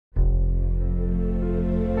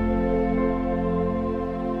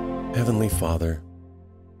Heavenly Father,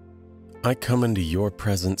 I come into your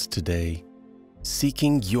presence today,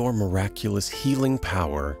 seeking your miraculous healing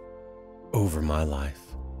power over my life.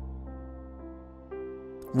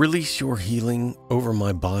 Release your healing over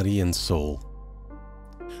my body and soul.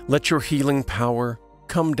 Let your healing power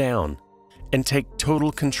come down and take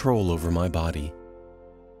total control over my body.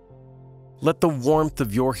 Let the warmth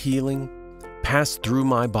of your healing pass through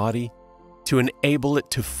my body to enable it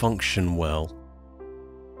to function well.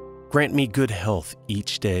 Grant me good health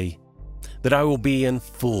each day, that I will be in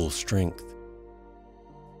full strength.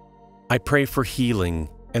 I pray for healing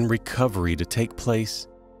and recovery to take place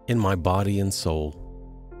in my body and soul.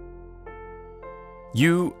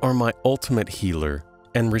 You are my ultimate healer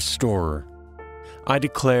and restorer. I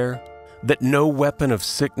declare that no weapon of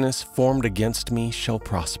sickness formed against me shall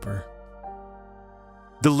prosper.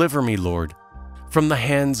 Deliver me, Lord, from the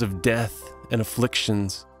hands of death and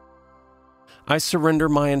afflictions. I surrender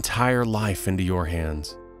my entire life into your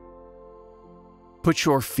hands. Put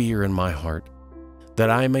your fear in my heart,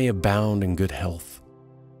 that I may abound in good health.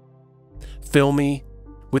 Fill me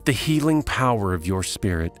with the healing power of your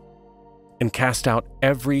Spirit, and cast out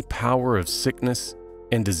every power of sickness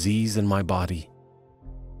and disease in my body.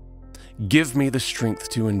 Give me the strength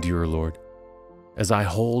to endure, Lord, as I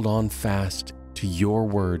hold on fast to your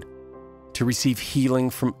word to receive healing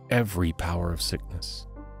from every power of sickness.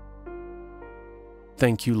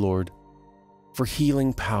 Thank you, Lord, for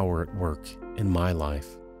healing power at work in my life.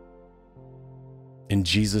 In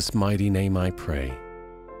Jesus' mighty name I pray.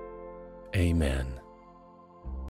 Amen.